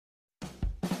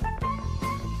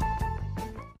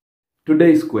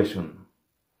Today's question: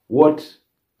 what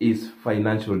is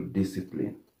financial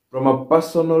discipline? From a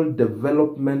personal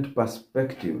development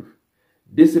perspective,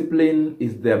 discipline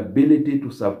is the ability to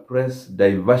suppress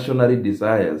diversionary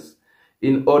desires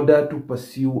in order to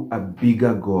pursue a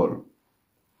bigger goal.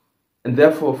 And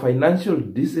therefore, financial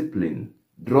discipline,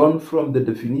 drawn from the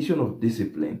definition of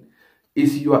discipline,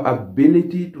 is your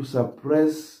ability to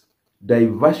suppress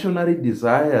diversionary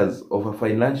desires of a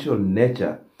financial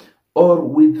nature or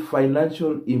with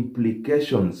financial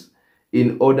implications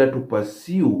in order to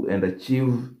pursue and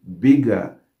achieve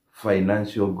bigger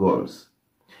financial goals.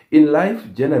 In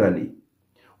life generally,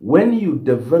 when you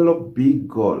develop big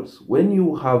goals, when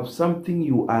you have something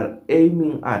you are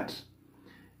aiming at,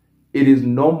 it is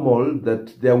normal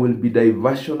that there will be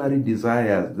diversionary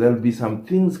desires. There will be some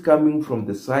things coming from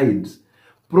the sides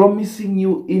promising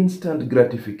you instant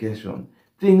gratification.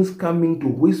 Things coming to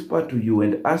whisper to you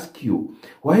and ask you,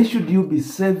 why should you be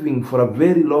saving for a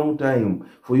very long time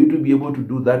for you to be able to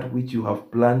do that which you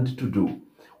have planned to do?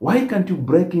 Why can't you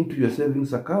break into your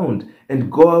savings account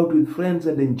and go out with friends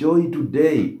and enjoy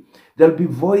today? There'll be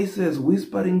voices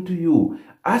whispering to you,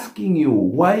 asking you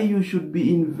why you should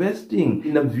be investing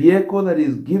in a vehicle that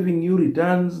is giving you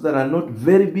returns that are not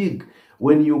very big,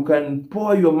 when you can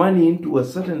pour your money into a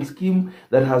certain scheme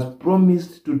that has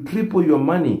promised to triple your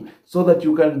money so that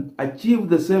you can achieve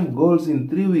the same goals in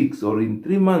 3 weeks or in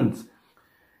 3 months.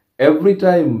 Every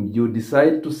time you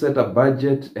decide to set a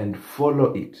budget and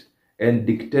follow it and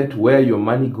dictate where your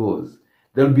money goes,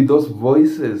 there'll be those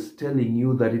voices telling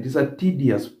you that it is a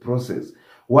tedious process.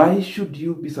 Why should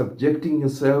you be subjecting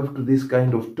yourself to this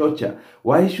kind of torture?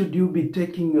 Why should you be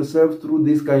taking yourself through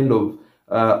this kind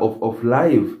of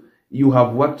life? You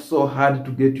have worked so hard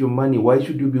to get your money. Why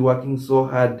should you be working so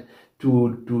hard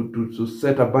to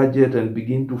set a budget and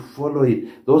begin to follow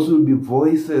it? Those will be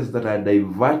voices that are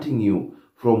diverting you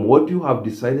from what you have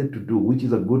decided to do, which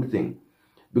is a good thing.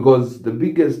 Because the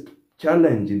biggest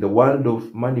challenge in the world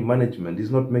of money management is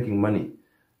not making money.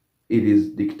 It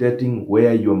is dictating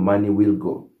where your money will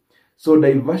go. So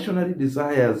diversionary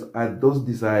desires are those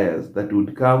desires that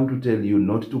would come to tell you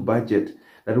not to budget,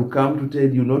 that will come to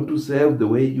tell you not to save the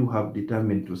way you have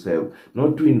determined to save,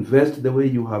 not to invest the way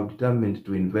you have determined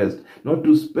to invest, not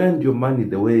to spend your money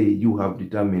the way you have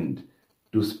determined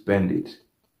to spend it.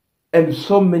 And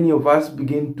so many of us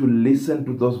begin to listen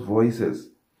to those voices,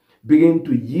 begin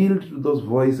to yield to those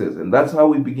voices, and that's how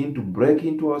we begin to break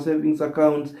into our savings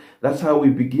accounts. That's how we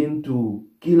begin to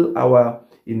kill our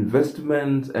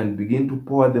investments and begin to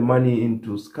pour the money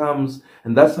into scams,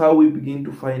 and that's how we begin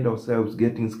to find ourselves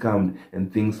getting scammed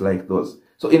and things like those.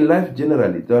 So in life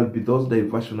generally, there will be those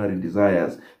diversionary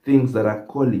desires, things that are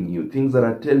calling you, things that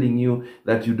are telling you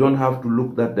that you don't have to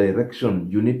look that direction,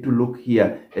 you need to look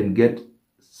here and get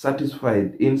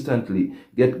satisfied instantly,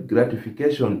 get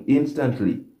gratification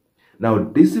instantly. Now,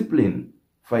 discipline,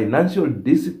 financial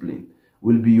discipline,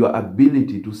 will be your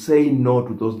ability to say no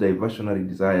to those diversionary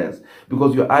desires,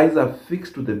 because your eyes are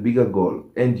fixed to the bigger goal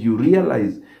and you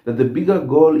realize that the bigger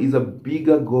goal is a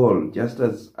bigger goal, just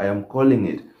as I am calling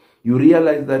it. You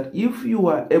realize that if you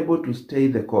are able to stay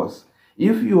the course,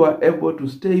 if you are able to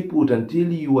stay put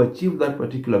until you achieve that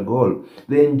particular goal,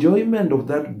 the enjoyment of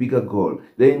that bigger goal,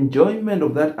 the enjoyment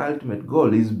of that ultimate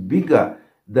goal is bigger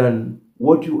than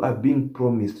what you are being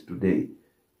promised today.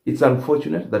 It's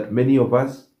unfortunate that many of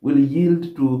us will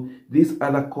yield to this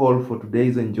other call for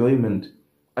today's enjoyment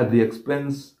at the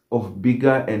expense of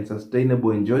bigger and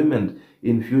sustainable enjoyment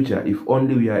in future, if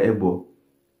only we are able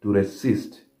to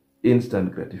resist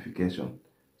instant gratification.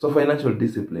 So financial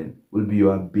discipline will be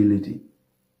your ability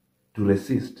to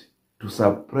resist, to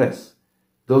suppress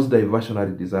those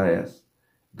diversionary desires,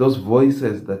 those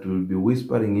voices that will be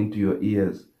whispering into your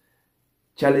ears,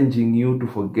 challenging you to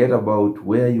forget about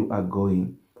where you are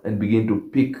going and begin to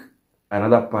pick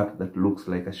another path that looks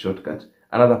like a shortcut,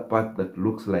 another path that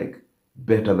looks like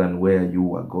better than where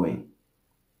you are going.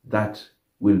 That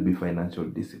will be financial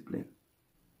discipline.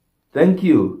 Thank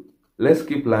you. Let's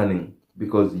keep learning,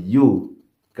 because you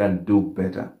can do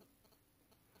better.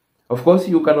 Of course,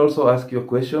 you can also ask your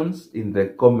questions in the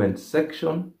comment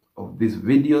section of these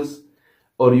videos,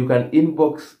 or you can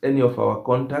inbox any of our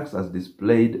contacts as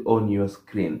displayed on your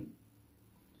screen.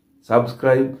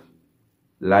 Subscribe,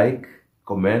 like,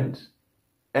 comment,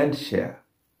 and share.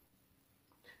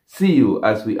 See you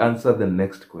as we answer the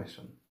next question.